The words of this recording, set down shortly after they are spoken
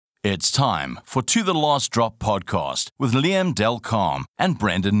It's time for To The Last Drop podcast with Liam Del Carme and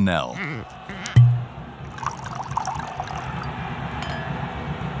Brenden Nel.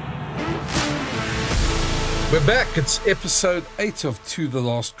 We're back. It's episode 8 of To The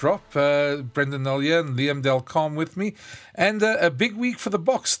Last Drop. Brenden Nel here and Liam Del Carme with me. And a big week for the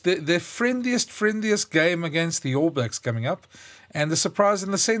Boks. Their friendliest game against the All Blacks coming up. And a surprise in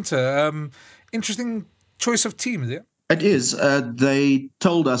the centre. Interesting choice of team there. It is. They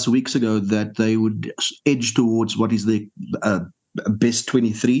told us weeks ago that they would edge towards what is the best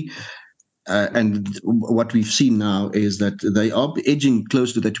 23. And what we've seen now is that they are edging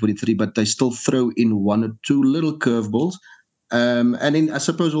close to the 23, but they still throw in one or two little curveballs. And then I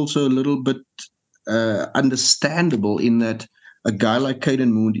suppose also a little bit understandable in that a guy like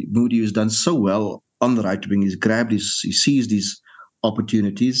Canan Moodie, who's done so well on the right wing, he seized these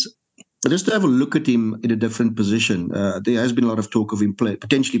opportunities. But just to have a look at him in a different position, there has been a lot of talk of him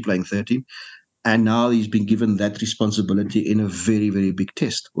potentially playing 13, and now he's been given that responsibility in a very, very big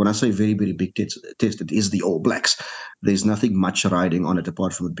test. When I say very, very big test, it is the All Blacks. There's nothing much riding on it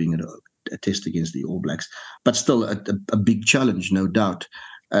apart from it being a test against the All Blacks, but still a big challenge, no doubt,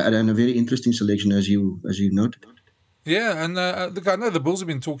 and a very interesting selection, as you noted. Yeah, and look, I know the Bulls have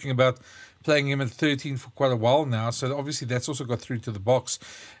been talking about playing him at 13 for quite a while now, so obviously that's also got through to the Boks.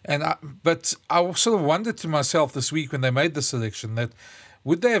 But I sort of wondered to myself this week when they made the selection that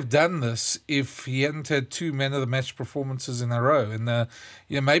would they have done this if he hadn't had 2 man of the match performances in a row? And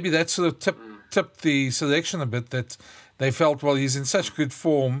maybe that sort of tipped the selection a bit, that they felt, well, he's in such good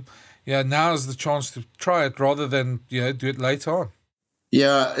form, now is the chance to try it rather than do it later on.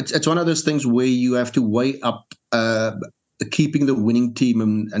 Yeah, it's one of those things where you have to weigh up keeping the winning team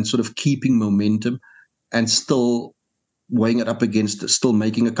and sort of keeping momentum, and still weighing it up against still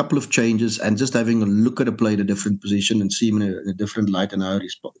making a couple of changes and just having a look at a play in a different position and see him in a different light and how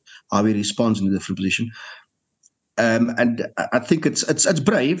he responds in a different position. And I think it's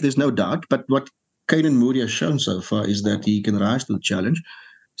brave, there's no doubt. But what Canan Moodie has shown so far is that he can rise to the challenge.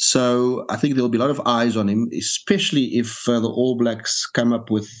 So I think there'll be a lot of eyes on him, especially if the All Blacks come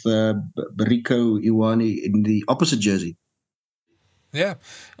up with Rico Ioane in the opposite jersey. Yeah.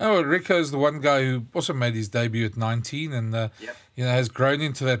 Rico is the one guy who also made his debut at 19 and has grown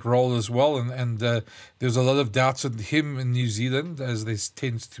into that role as well. And there's a lot of doubts on him in New Zealand, as there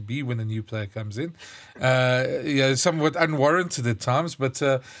tends to be when a new player comes in. Somewhat unwarranted at times, but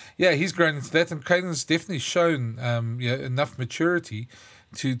he's grown into that. And Canan's definitely shown enough maturity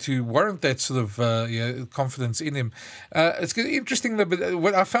to warrant that sort of confidence in him. It's interesting, though, but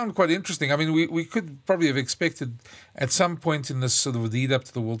what I found quite interesting, I mean, we could probably have expected at some point in this sort of lead up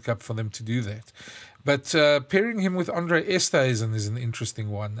to the World Cup for them to do that. But pairing him with Ardie Savea is an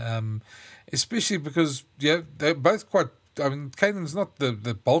interesting one, especially because they're both quite, I mean, Canan's not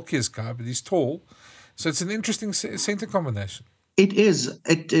the bulkiest guy, but he's tall. So it's an interesting centre combination. It is.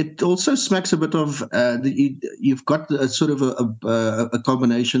 It also smacks a bit of you've got a sort of a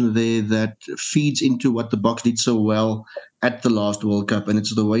combination there that feeds into what the Boks did so well at the last World Cup, and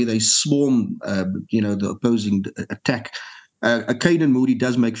it's the way they swarm, the opposing attack. Canan Moodie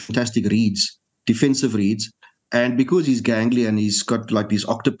does make fantastic reads, defensive reads, and because he's gangly and he's got like these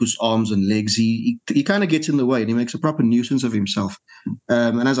octopus arms and legs, he kind of gets in the way and he makes a proper nuisance of himself.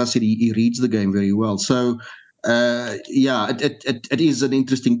 And as I said, he reads the game very well. So. It is an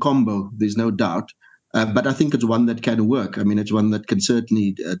interesting combo, there's no doubt, but I think it's one that can work. I mean, it's one that can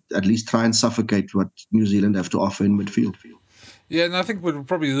certainly at least try and suffocate what New Zealand have to offer in midfield. Yeah, and I think we're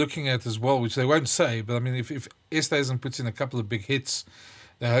probably looking at as well, which they won't say, but I mean, if Savea puts in a couple of big hits,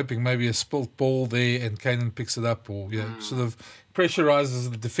 they're hoping maybe a spilt ball there and Canan picks it up, or sort of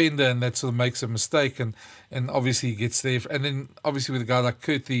pressurizes the defender, and that sort of makes a mistake, and obviously he gets there. And then obviously with a guy like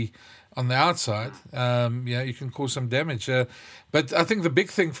Kurtie on the outside, you can cause some damage. But I think the big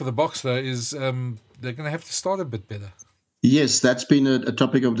thing for the Boks, though, is they're going to have to start a bit better. Yes, that's been a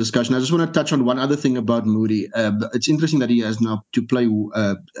topic of discussion. I just want to touch on one other thing about Moodie. It's interesting that he has now to play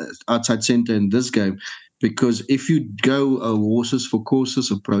outside centre in this game, because if you go a horses for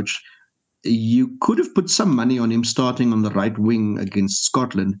courses approach, you could have put some money on him starting on the right wing against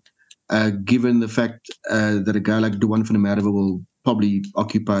Scotland, given the fact that a guy like Duan van der Merwe will probably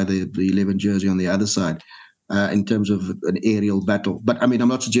occupy the 11 jersey on the other side in terms of an aerial battle. But I mean, I'm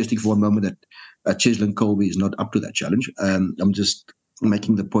not suggesting for one moment that Cheslin Kolbe is not up to that challenge. I'm just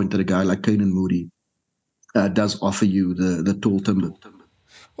making the point that a guy like Canan Moodie does offer you the tall timber.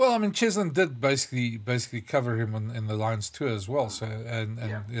 Well, I mean, Cheslin did basically cover him in the Lions tour as well. So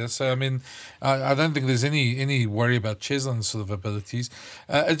so I mean, I don't think there's any worry about Cheslin's sort of abilities.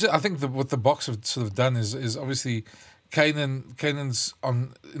 I think what the Boks have sort of done is obviously Canan's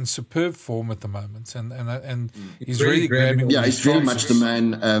in superb form at the moment, and he's really grabbing. Yeah, he's very much the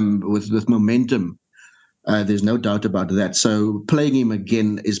man with momentum. There's no doubt about that. So playing him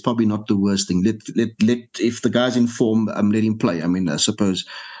again is probably not the worst thing. Let if the guy's in form, let him play. I mean, I suppose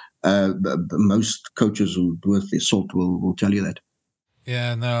most coaches who worth their salt will tell you that.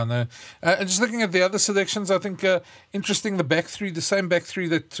 Yeah, no. And just looking at the other selections, I think interesting the same back three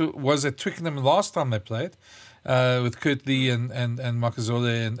that was at Twickenham last time they played, with Kurt Lee and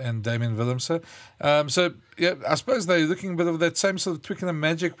Makazole and Damien Willemse. So yeah, I suppose they're looking a bit of that same sort of Twickenham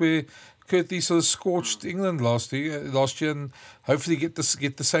magic where Kurt Lee sort of scorched England last year, and hopefully get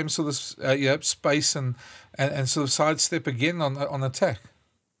the same sort of space and sort of sidestep again on attack.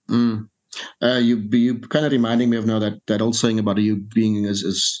 You kind of reminding me of now that old saying about you being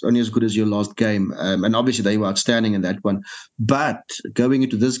as only as good as your last game, and obviously they were outstanding in that one. But going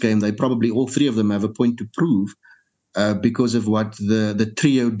into this game, they probably all three of them have a point to prove because of what the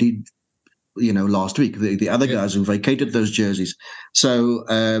trio did, last week. The other guys who vacated those jerseys. So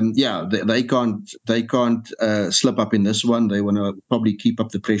they can't slip up in this one. They want to probably keep up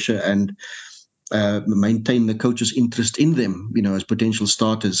the pressure and maintain the coach's interest in them, as potential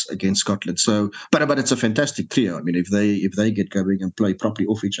starters against Scotland. So, but it's a fantastic trio. I mean, if they get going and play properly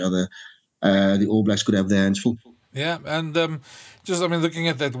off each other, the All Blacks could have their hands full. Yeah, and looking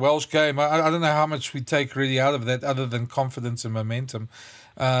at that Welsh game, I don't know how much we take really out of that other than confidence and momentum.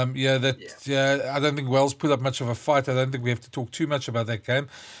 I don't think Wales put up much of a fight. I don't think we have to talk too much about that game.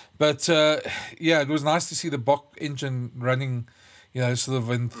 But, it was nice to see the Bok engine running, sort of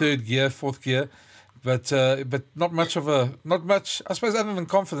in third gear, fourth gear. But not much, I suppose, other than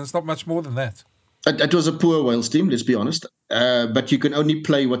confidence, not much more than that. It was a poor Wales team, let's be honest. But you can only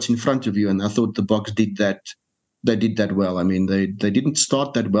play what's in front of you, and I thought the Boks did that. They did that well. I mean, they didn't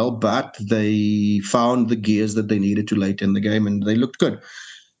start that well, but they found the gears that they needed to late in the game, and they looked good.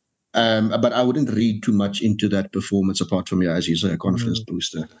 But I wouldn't read too much into that performance, apart from, as you say, a confidence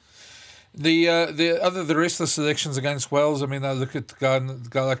booster. The rest of the selections against Wales, I mean, I look at a guy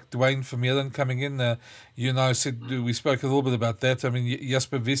like Dwayne Vermeulen coming in. We spoke a little bit about that. I mean,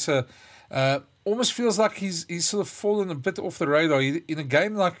 Jasper Visser almost feels like he's sort of fallen a bit off the radar. In a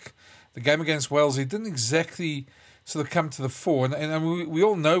game like the game against Wales, he didn't exactly sort of come to the fore. And we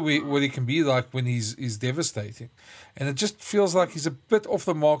all know what he can be like when he's devastating. And it just feels like he's a bit off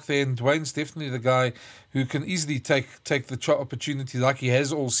the mark there. And Dwayne's definitely the guy who can easily take the opportunity like he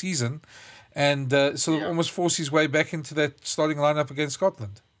has all season and almost force his way back into that starting lineup against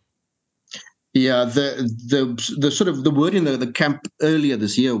Scotland. Yeah, the sort of the word in the camp earlier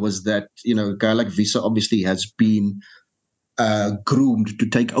this year was that, a guy like Visser obviously has been groomed to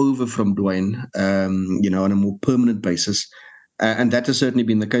take over from Dwayne, on a more permanent basis. And that has certainly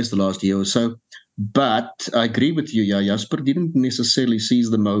been the case the last year or so. But I agree with you, Jasper didn't necessarily seize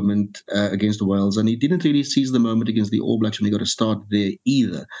the moment against Wales, and he didn't really seize the moment against the All Blacks when he got a start there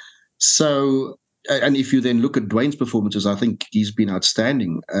either. So, and if you then look at Dwayne's performances, I think he's been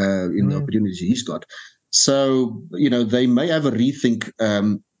outstanding in the opportunities he's got. So, they may have a rethink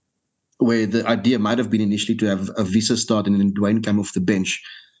where the idea might have been initially to have a Visser start and then Dwayne come off the bench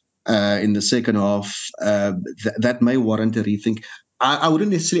in the second half. That may warrant a rethink. I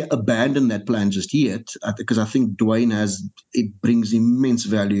wouldn't necessarily abandon that plan just yet, because I think Dwayne brings immense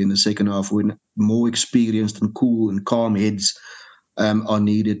value in the second half when more experienced and cool and calm heads are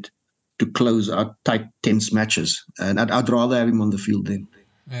needed to close out tight, tense matches. And I'd rather have him on the field then.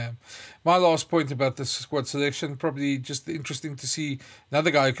 Yeah. My last point about this squad selection, probably just interesting to see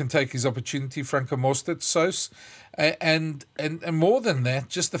another guy who can take his opportunity, Franco Mostert, Sous. And more than that,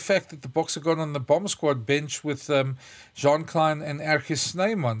 just the fact that the Boks have gone on the bomb squad bench with Jean Klein and Erkis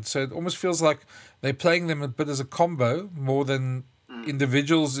Snyman. So it almost feels like they're playing them a bit as a combo more than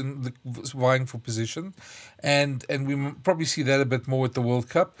individuals vying for position. And we probably see that a bit more at the World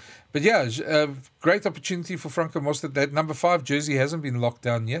Cup. But yeah, great opportunity for Franco Mostert. That number 5 jersey hasn't been locked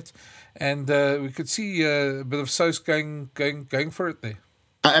down yet. And we could see a bit of Sous going for it there.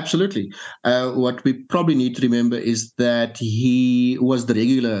 Absolutely. What we probably need to remember is that he was the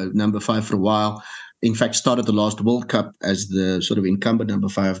regular number 5 for a while. In fact, started the last World Cup as the sort of incumbent number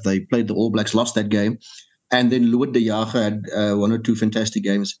 5. They played the All Blacks, lost that game. And then Louis de Jager had 1 or 2 fantastic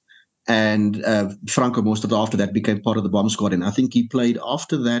games. And Franco Mostert after that became part of the bomb squad. And I think he played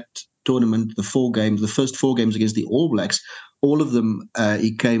after that tournament, the first 4 games against the All Blacks. All of them,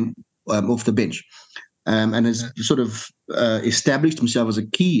 he came off the bench. And has sort of established himself as a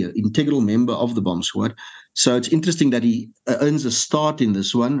key, integral member of the bomb squad. So it's interesting that he earns a start in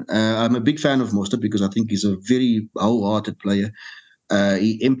this one. I'm a big fan of Mostert because I think he's a very wholehearted player.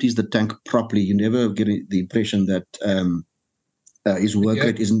 He empties the tank properly. You never get the impression that his work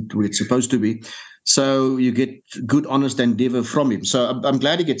rate isn't where it's supposed to be. So you get good, honest endeavour from him. So I'm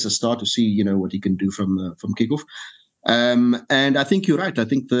glad he gets a start to see, what he can do from kickoff. And I think you're right. I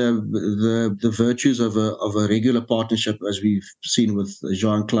think the virtues of a regular partnership, as we've seen with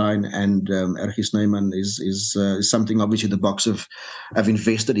Jean Klein and Ardie Savea, is something obviously the Boks have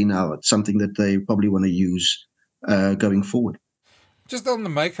invested in now. It's something that they probably want to use going forward. Just on the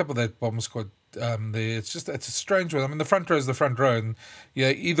makeup of that bomb squad, it's a strange one. I mean, the front row is the front row, and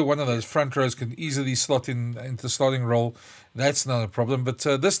either one of those front rows can easily slot into the starting role. That's not a problem. But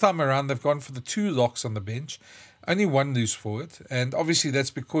this time around, they've gone for the 2 locks on the bench. Only 1 loose forward, and obviously that's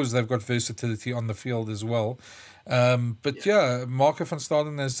because they've got versatility on the field as well. Marco van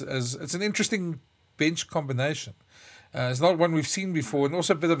Staden it's an interesting bench combination. It's not one we've seen before, and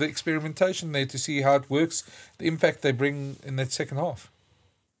also a bit of experimentation there to see how it works, the impact they bring in that second half.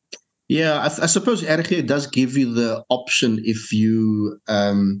 Yeah, I suppose Ardie does give you the option if you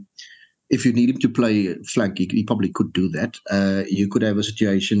need him to play flank, he probably could do that. You could have a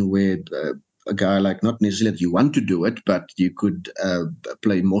situation where a guy like, not necessarily that you want to do it, but you could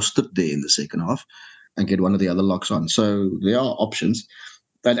play Mostert there in the second half and get one of the other locks on. So there are options.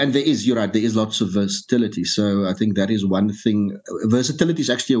 And you're right, there is lots of versatility. So I think that is one thing. Versatility is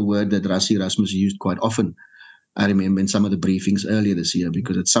actually a word that Rassie Erasmus used quite often. I remember in some of the briefings earlier this year,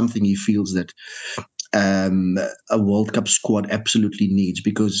 because it's something he feels that a World Cup squad absolutely needs,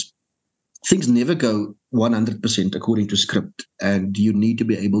 because things never go 100% according to script, and you need to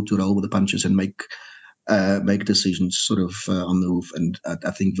be able to roll with the punches and make decisions sort of on the hoof. And I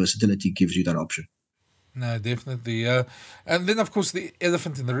think versatility gives you that option. No, definitely. And then, of course, the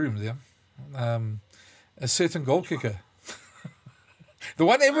elephant in the room there, a certain goal kicker. The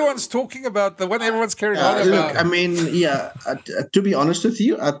one everyone's talking about, the one everyone's carrying on about. Look, I mean, to be honest with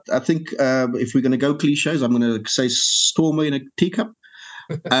you, I think if we're going to go cliches, I'm going to say Stormer in a teacup.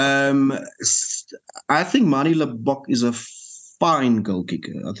 I think Manie Lebok is a fine goal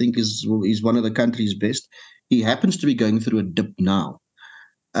kicker. I think he's one of the country's best. He happens to be going through a dip now.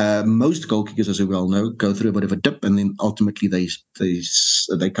 Most goal kickers, as we well know, go through a bit of a dip, and then ultimately they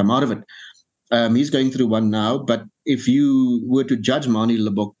come out of it. He's going through one now, but if you were to judge Manie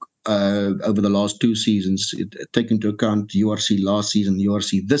Lebok over the last 2 seasons, take into account URC last season,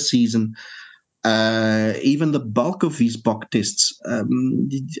 URC this season, even the bulk of his Bok tests,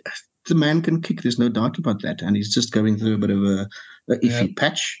 the man can kick. There's no doubt about that, and he's just going through a bit of a iffy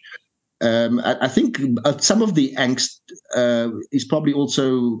patch. I think some of the angst is probably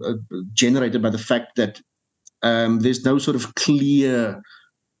also generated by the fact that there's no sort of clear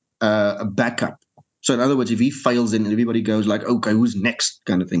backup. So in other words, if he fails, then everybody goes like, okay, who's next,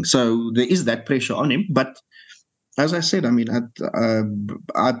 kind of thing. So there is that pressure on him. But as I said, I mean,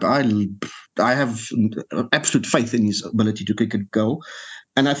 I have absolute faith in his ability to kick a goal.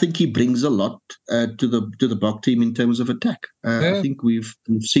 And I think he brings a lot to the Bok team in terms of attack. I think we've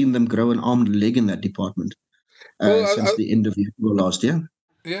seen them grow an arm and leg in that department since the end of the last year.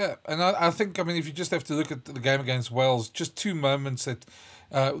 Yeah, and I think, I mean, if you just have to look at the game against Wales, just 2 moments that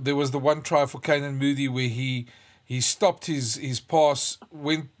there was the one try for Canan Moodie where he stopped his pass,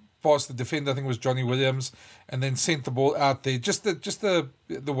 went past the defender, I think it was Johnny Williams, and then sent the ball out there. Just the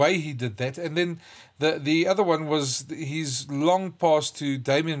way he did that. And then the other one was his long pass to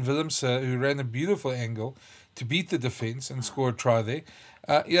Damian Willemse, who ran a beautiful angle to beat the defence and score a try there.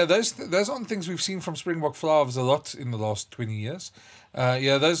 Those aren't things we've seen from Springbok Flyers a lot in the last 20 years.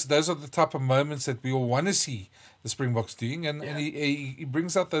 Those are the type of moments that we all want to see the Springboks doing, and he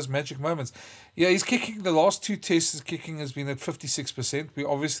brings out those magic moments. Yeah, he's kicking, the last 2 tests, his kicking has been at 56%. We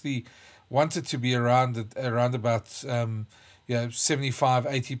obviously wanted to be around about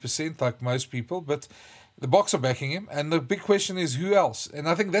 75-80% like most people, but the Boks are backing him, and the big question is who else? And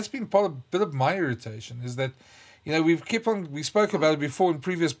I think that's been a bit of my irritation, is that, we spoke about it before in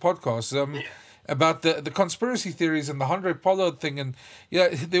previous podcasts, about the conspiracy theories and the Handré Pollard thing, and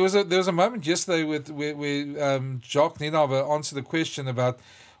there was a moment yesterday where Jacques Nienaber answered the question about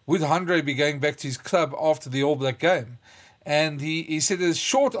would Handré be going back to his club after the All Black game, and he said his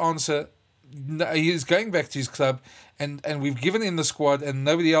short answer, no, he is going back to his club, and we've given him the squad and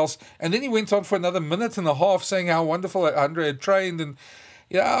nobody else. And then he went on for another minute and a half saying how wonderful Handré had trained, and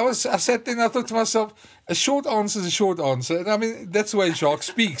I sat there and I thought to myself, a short answer is a short answer. And I mean, that's the way Jacques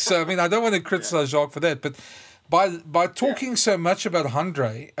speaks. So, I mean, I don't want to criticize Jacques for that. But by talking so much about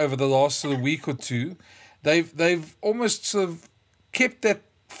Handré over the last sort of week or two, they've almost sort of kept that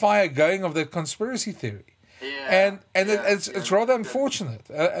fire going of that conspiracy theory. It's rather unfortunate.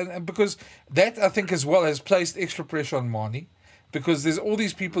 And because that, I think, as well, has placed extra pressure on Manie. because there's all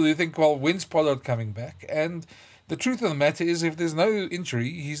these people who think, well, when's Pollard coming back? And the truth of the matter is, if there's no injury,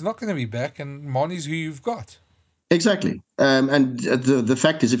 he's not going to be back, and Marnie's who you've got. Exactly. And the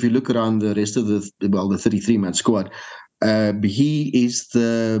fact is, if you look around the rest of the 33-man squad, he is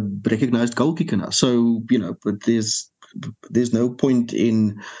the recognized goal kicker now. So, but there's no point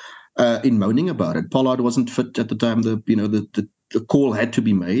in moaning about it. Pollard wasn't fit at the time. The call had to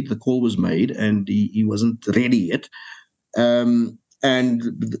be made. The call was made, and he wasn't ready yet. And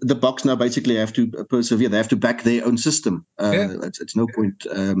the Boks now basically have to persevere. They have to back their own system. It's no point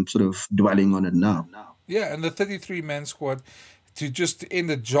sort of dwelling on it now. Yeah, and the 33-man squad, to just end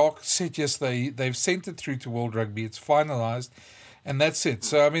the Jock said yesterday, they've sent it through to World Rugby. It's finalised, and that's it.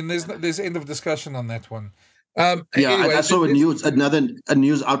 So, I mean, there's end of discussion on that one. Anyway, I saw a news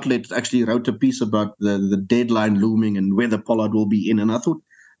outlet actually wrote a piece about the deadline looming and whether Pollard will be in, and I thought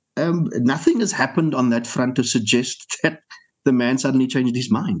nothing has happened on that front to suggest that the man suddenly changed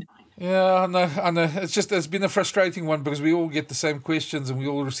his mind. Yeah, I know. It's been a frustrating one because we all get the same questions and we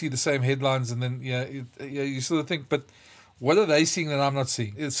all see the same headlines, and then you sort of think, but what are they seeing that I'm not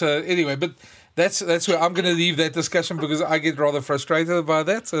seeing? So anyway, but that's where I'm going to leave that discussion because I get rather frustrated by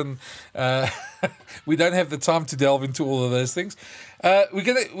that, and we don't have the time to delve into all of those things.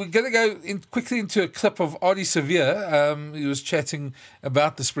 We're gonna go quickly into a clip of Ardie Savea. He was chatting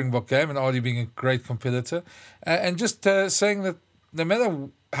about the Springbok game and Ardie being a great competitor, and just saying that no matter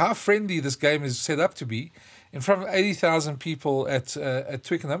how friendly this game is set up to be, in front of 80,000 people at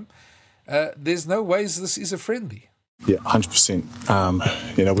Twickenham, there's no ways this is a friendly. Yeah,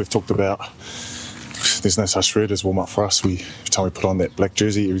 100%. We've talked about there's no such word as warm-up for us. Every time we put on that black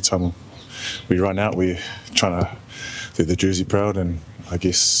jersey, every time we run out, we're trying to do the jersey proud and I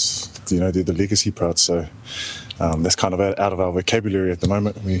guess, do the legacy proud. So that's kind of out of our vocabulary at the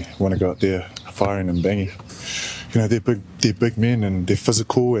moment. We want to go out there firing and banging. They're big men and they're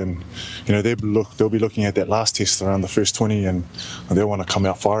physical, and they'll be looking at that last test around the first 20, and they'll want to come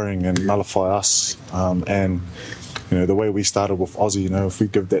out firing and nullify us. And the way we started with Aussie, if we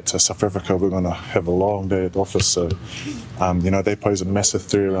give that to South Africa, we're going to have a long day at the office. So, they pose a massive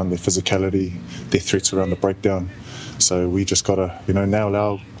threat around their physicality, their threats around the breakdown. So we just got to,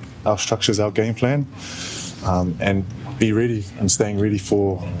 nail our structures, our game plan, and be ready and staying ready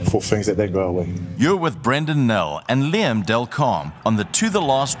for things that go our way. You're with Brenden Nel and Liam Delcom on the To The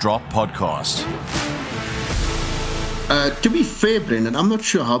Last Drop podcast. To be fair, Brendan, I'm not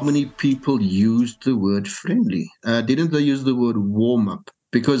sure how many people used the word friendly. Didn't they use the word warm-up?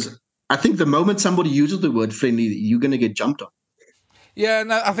 Because I think the moment somebody uses the word friendly, you're going to get jumped on. Yeah,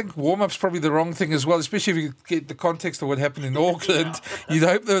 no, I think warm-up's probably the wrong thing as well, especially if you get the context of what happened in Auckland. You'd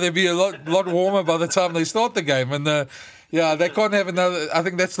hope that they'd be a lot warmer by the time they start the game. And, they can't have another. I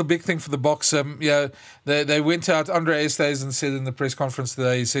think that's the big thing for the Boks. They went out, Andre Esterhuizen said in the press conference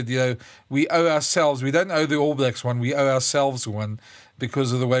today, he said, we owe ourselves, we don't owe the All Blacks one, we owe ourselves one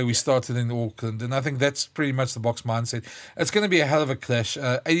because of the way we started in Auckland. And I think that's pretty much the Boks mindset. It's going to be a hell of a clash.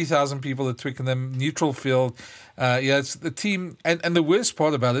 80,000 people at Twickenham, neutral field. It's the team. And the worst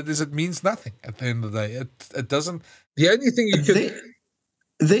part about it is it means nothing at the end of the day. It doesn't. The only thing you can.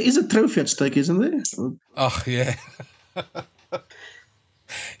 There is a trophy at stake, isn't there? Oh, yeah.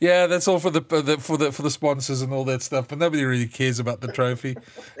 Yeah, that's all for the sponsors and all that stuff, but nobody really cares about the trophy.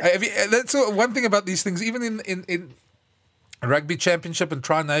 That's one thing about these things. Even in Rugby Championship and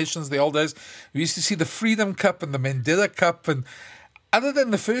Tri Nations, the old days, we used to see the Freedom Cup and the Mandela Cup, and other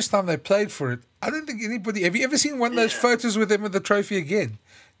than the first time they played for it, I don't think anybody. Have you ever seen one of those photos with them with the trophy again?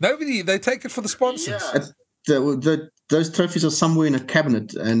 Nobody. They take it for the sponsors. Those trophies are somewhere in a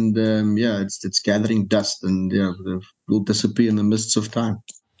cabinet, and it's gathering dust, and will disappear in the mists of time.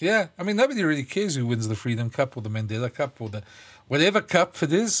 Yeah, I mean, nobody really cares who wins the Freedom Cup or the Mandela Cup or the whatever cup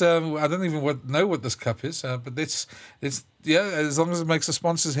it is. I don't even know what this cup is, but it's as long as it makes the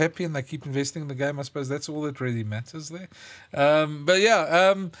sponsors happy and they keep investing in the game, I suppose that's all that really matters there.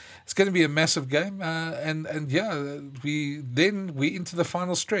 It's going to be a massive game, we into the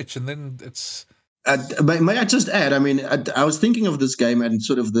final stretch, and then it's. May I just add? I mean, I was thinking of this game and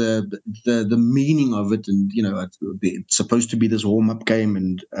sort of the meaning of it, and it's supposed to be this warm-up game,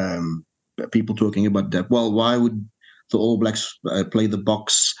 and people talking about that. Well, why would the All Blacks play the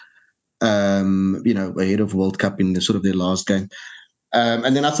Boks, ahead of World Cup in the sort of their last game?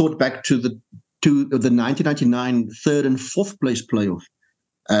 And then I thought back to the 1999 third and fourth place playoff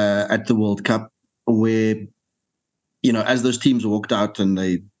at the World Cup, where as those teams walked out and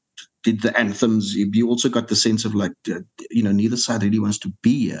they did the anthems, you also got the sense of neither side really wants to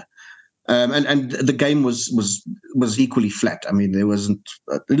be here, and the game was equally flat. I mean, there wasn't.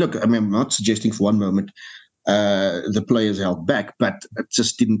 Look, I mean, I'm not suggesting for one moment the players held back, but it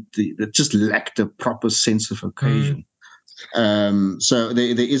just lacked a proper sense of occasion. So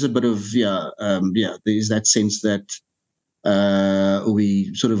there is a bit of there is that sense that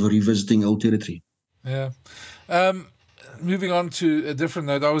we sort of revisiting old territory. Yeah. Moving on to a different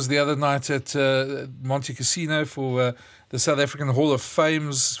note, I was the other night at Monte Casino for the South African Hall of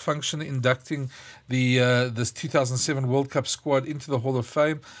Fame's function, inducting this 2007 World Cup squad into the Hall of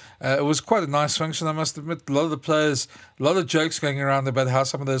Fame. It was quite a nice function, I must admit. A lot of the players, a lot of jokes going around about how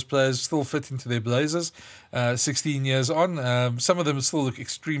some of those players still fit into their blazers 16 years on. Some of them still look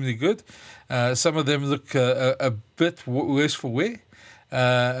extremely good. Some of them look a bit worse for wear.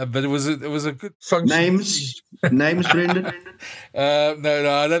 But it was a good function. Names, Brenden?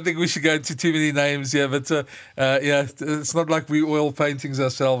 No, I don't think we should go into too many names. Yeah, but it's not like we oil paintings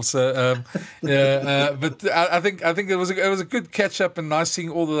ourselves. So but I think it was a good catch up and nice seeing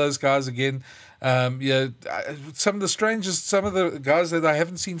all of those guys again. Some of the guys that I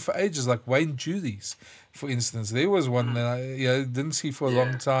haven't seen for ages, like Wayne Julies, for instance. There was one that I didn't see for a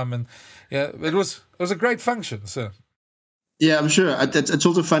long time, and it was a great function. So. Yeah, I'm sure. It's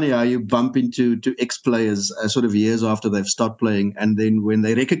also funny how you bump into ex-players sort of years after they've stopped playing, and then when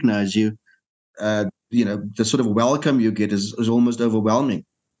they recognize you, the sort of welcome you get is almost overwhelming.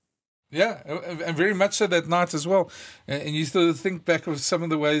 Yeah, and very much so that night as well. And you sort of think back of some of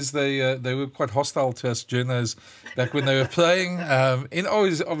the ways they were quite hostile to us journos back when they were playing.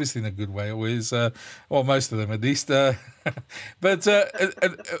 Obviously in a good way, always. Well, most of them at least. But there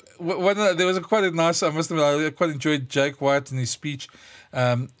was quite a nice. I must admit, I quite enjoyed Jake White in his speech.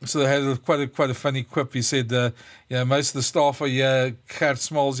 So they had quite a funny quip. He said, most of the staff are here. Gert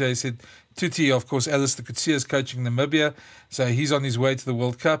Smalls, he said. Tuti, of course, Alistair Coetzee is coaching Namibia, so he's on his way to the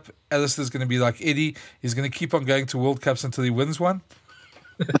World Cup. Alistair's going to be like Eddie. He's going to keep on going to World Cups until he wins one.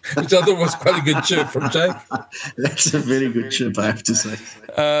 Which I thought was quite a good chip from Jake. That's a very good chip, I have to say.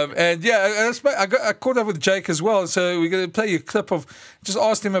 I caught up with Jake as well, so we're going to play a clip of, just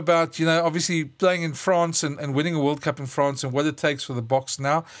asked him about, obviously playing in France and winning a World Cup in France and what it takes for the Boks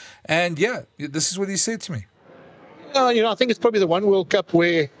now. And this is what he said to me. I think it's probably the one World Cup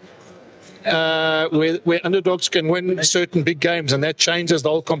where underdogs can win certain big games, and that changes the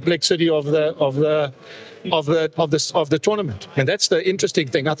whole complexity of the tournament. And that's the interesting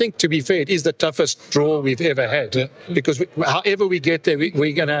thing. I think, to be fair, it is the toughest draw we've ever had, because however we get there,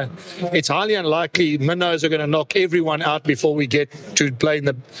 it's highly unlikely minnows are going to knock everyone out before we get to play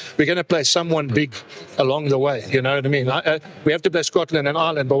we're going to play someone big along the way. You know what I mean? We have to play Scotland and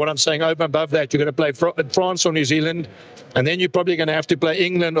Ireland, but what I'm saying, over and above that, you're going to play France or New Zealand, and then you're probably going to have to play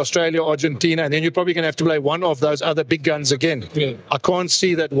England, Australia, Argentina, and then you're probably going to have to play one of those other big guns again. Yeah. I can't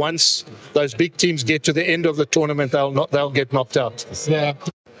see that once those big teams get to the end of the tournament, they'll get knocked out. Yeah.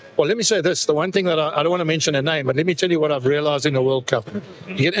 Well, let me say this. The one thing that I don't want to mention a name, but let me tell you what I've realized in the World Cup.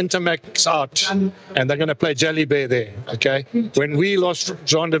 You get Intermax out, and they're going to play Jelly Bear there, okay? When we lost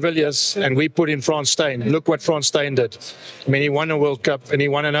Jean de Villiers and we put in Frans Steyn, look what Frans Steyn did. I mean, he won a World Cup, and he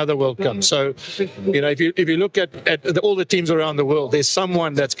won another World Cup. So, if you look at all the teams around the world, there's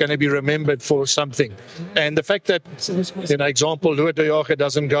someone that's going to be remembered for something. And the fact that, example, Louis de Jager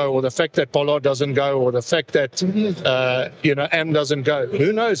doesn't go, or the fact that Pollard doesn't go, or the fact that, Am doesn't go,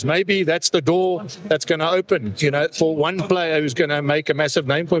 who knows? Maybe that's the door that's going to open, for one player who's going to make a massive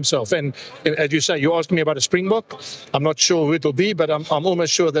name for himself. And as you say, you asked me about a Springbok. I'm not sure who it'll be, but I'm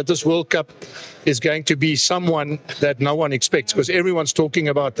almost sure that this World Cup is going to be someone that no one expects, because everyone's talking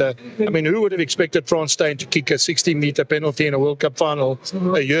about who would have expected Frans Steyn to kick a 60-meter penalty in a World Cup final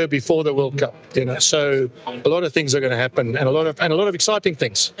a year before the World Cup? So a lot of things are going to happen, and a lot of exciting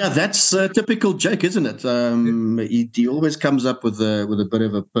things. Yeah, that's typical Jake, isn't it? He always comes up with a bit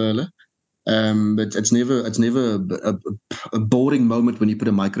of a perler. But it's never a boring moment when you put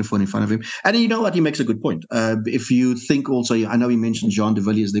a microphone in front of him. And you know what? He makes a good point. If you think also, I know he mentioned Jean de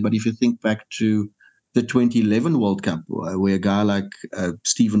Villiers there, but if you think back to the 2011 World Cup, where a guy like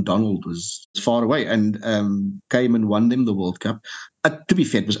Stephen Donald was far away and came and won them the World Cup. To be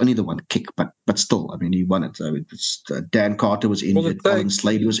fair, it was only the one kick, but still, I mean, he won it. Dan Carter was injured, Colin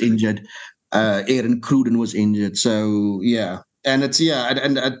Slade was injured, Aaron Cruden was injured. So, yeah. And it's,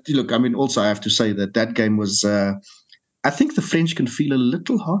 look, I mean, also I have to say that game was, I think the French can feel a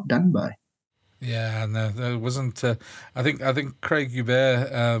little hard done by. Yeah, no, it wasn't. I think Craig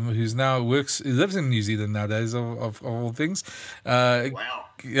Hubert, who's now lives in New Zealand nowadays, of all things. Wow.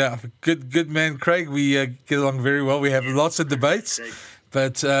 Yeah, good man, Craig. We get along very well. We have lots of debates.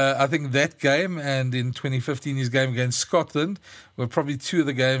 But I think that game and in 2015 his game against Scotland were probably two of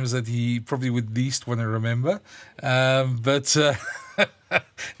the games that he probably would least want to remember. But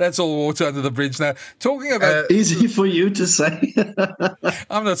that's all water under the bridge now. Talking about easy for you to say.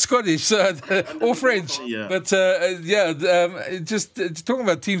 I'm not Scottish or French, but just talking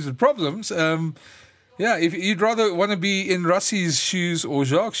about teams with problems. If you'd rather want to be in Russie's shoes or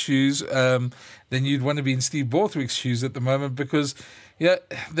Jacques' shoes, then you'd want to be in Steve Borthwick's shoes at the moment, because they're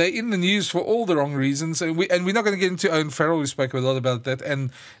in the news for all the wrong reasons, and we're not going to get into Owen Farrell. We spoke a lot about that, and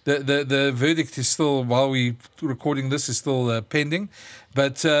the verdict is still, while we're recording this, is still pending.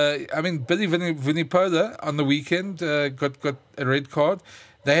 But Billy Vunipola on the weekend got a red card.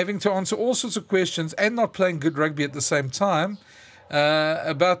 They're having to answer all sorts of questions and not playing good rugby at the same time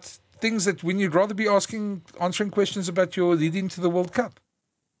about things that when you'd rather be answering questions about your leading to the World Cup.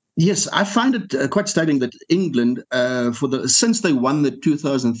 Yes, I find it quite staggering that England, since they won the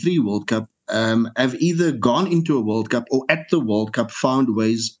 2003 World Cup, have either gone into a World Cup or at the World Cup found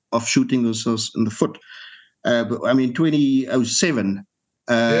ways of shooting themselves in the foot. 2007,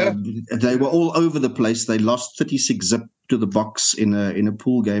 they were all over the place. They lost 36-0 to the Boks in a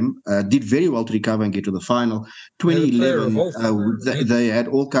pool game. Did very well to recover and get to the final. 2011, they had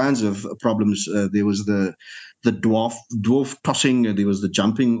all kinds of problems. There was the dwarf tossing, there was the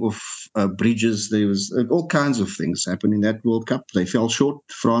jumping off bridges, there was all kinds of things happened in that World Cup. They fell short.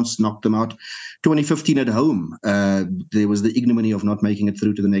 France knocked them out. 2015 at home, there was the ignominy of not making it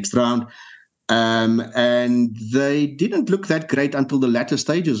through to the next round. And they didn't look that great until the latter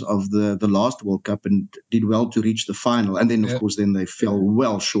stages of the last World Cup and did well to reach the final. And then, of course, they fell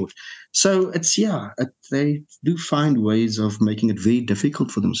well short. So they do find ways of making it very difficult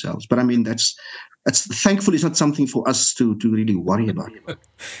for themselves. But that's thankfully it's not something for us to really worry about.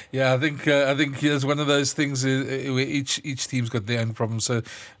 I think it's one of those things where each team's got their own problems. So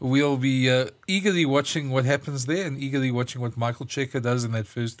we'll be eagerly watching what happens there and eagerly watching what Michael Checker does in that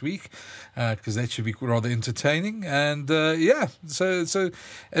first week, because that should be rather entertaining. And so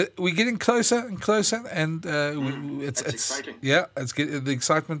we're getting closer and closer, and it's exciting. The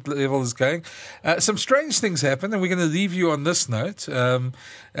excitement level is going. Some strange things happen, and we're going to leave you on this note.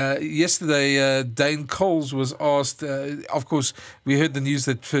 Yesterday, Dane Coles was asked. Of course, we heard the news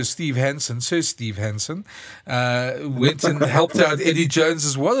that Sir Steve Hansen, went and helped out Eddie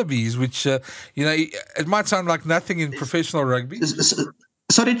Jones's Wallabies, which it might sound like nothing in professional rugby.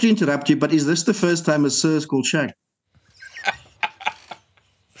 Sorry to interrupt you, but is this the first time a Sir is called Shaq?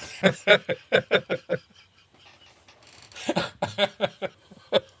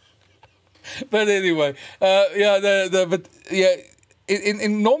 But anyway,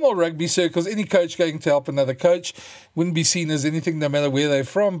 in normal rugby circles, any coach going to help another coach wouldn't be seen as anything, no matter where they're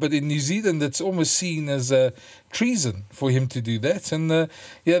from. But in New Zealand, it's almost seen as treason for him to do that. And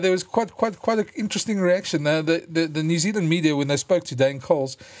there was quite an interesting reaction. The New Zealand media, when they spoke to Dane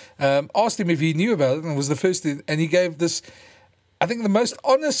Coles, asked him if he knew about it, and was the first, and he gave this, I think, the most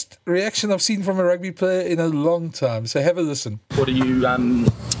honest reaction I've seen from a rugby player in a long time. So have a listen. What do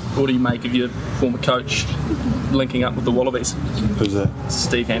you make of your former coach linking up with the Wallabies? Who's that?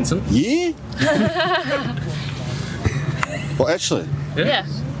 Steve Hansen. Yeah? Well, actually? Yeah.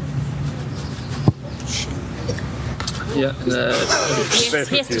 Yeah.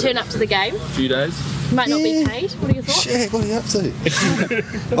 He has to turn up to the game. A few days. He might not be paid. What are your thoughts? Shaq, what are you up to?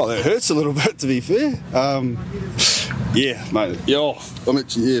 That hurts a little bit, to be fair. Yeah, mate. I'm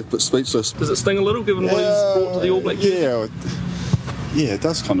actually a bit speechless. Does it sting a little, given what he's brought to the All Blacks? Yeah, it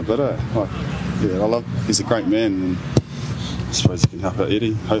does kind of bit, he's a great man, and I suppose he can help out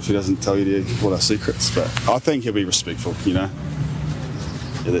Eddie. Hopefully he doesn't tell Eddie all our secrets, but I think he'll be respectful, Yeah,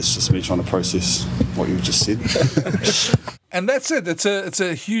 that's just me trying to process what you just said. And that's it. It's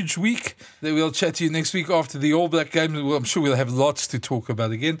a huge week. We'll chat to you next week after the All Black game. I'm sure we'll have lots to talk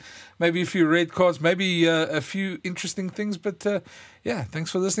about again. Maybe a few red cards, maybe a few interesting things. But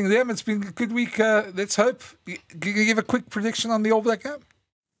thanks for listening, Liam. It's been a good week. Let's hope. Can you give a quick prediction on the All Black game?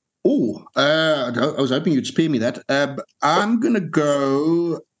 I was hoping you'd spare me that. I'm gonna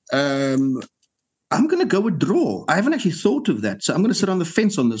go. I'm going to go with draw. I haven't actually thought of that, so I'm going to sit on the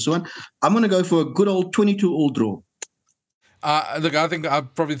fence on this one. I'm going to go for a good old 22-all draw. Look, I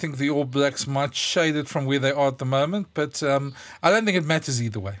probably think the All Blacks might shade it from where they are at the moment, but I don't think it matters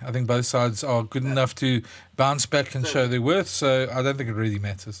either way. I think both sides are good enough to bounce back and show their worth, so I don't think it really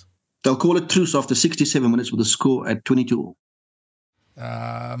matters. They'll call it truce after 67 minutes with a score at 22-all.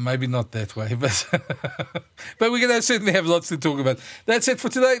 Maybe not that way, but we're going to certainly have lots to talk about. That's it for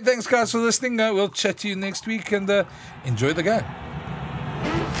today. Thanks, guys, for listening. We'll chat to you next week, and enjoy the game.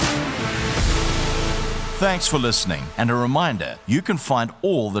 Thanks for listening, and a reminder, you can find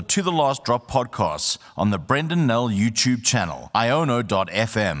all the To The Last Drop podcasts on the Brenden Nel YouTube channel,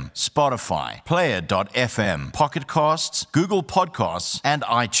 iono.fm, Spotify, player.fm, Pocket Casts, Google Podcasts, and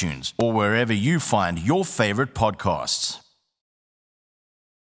iTunes, or wherever you find your favorite podcasts.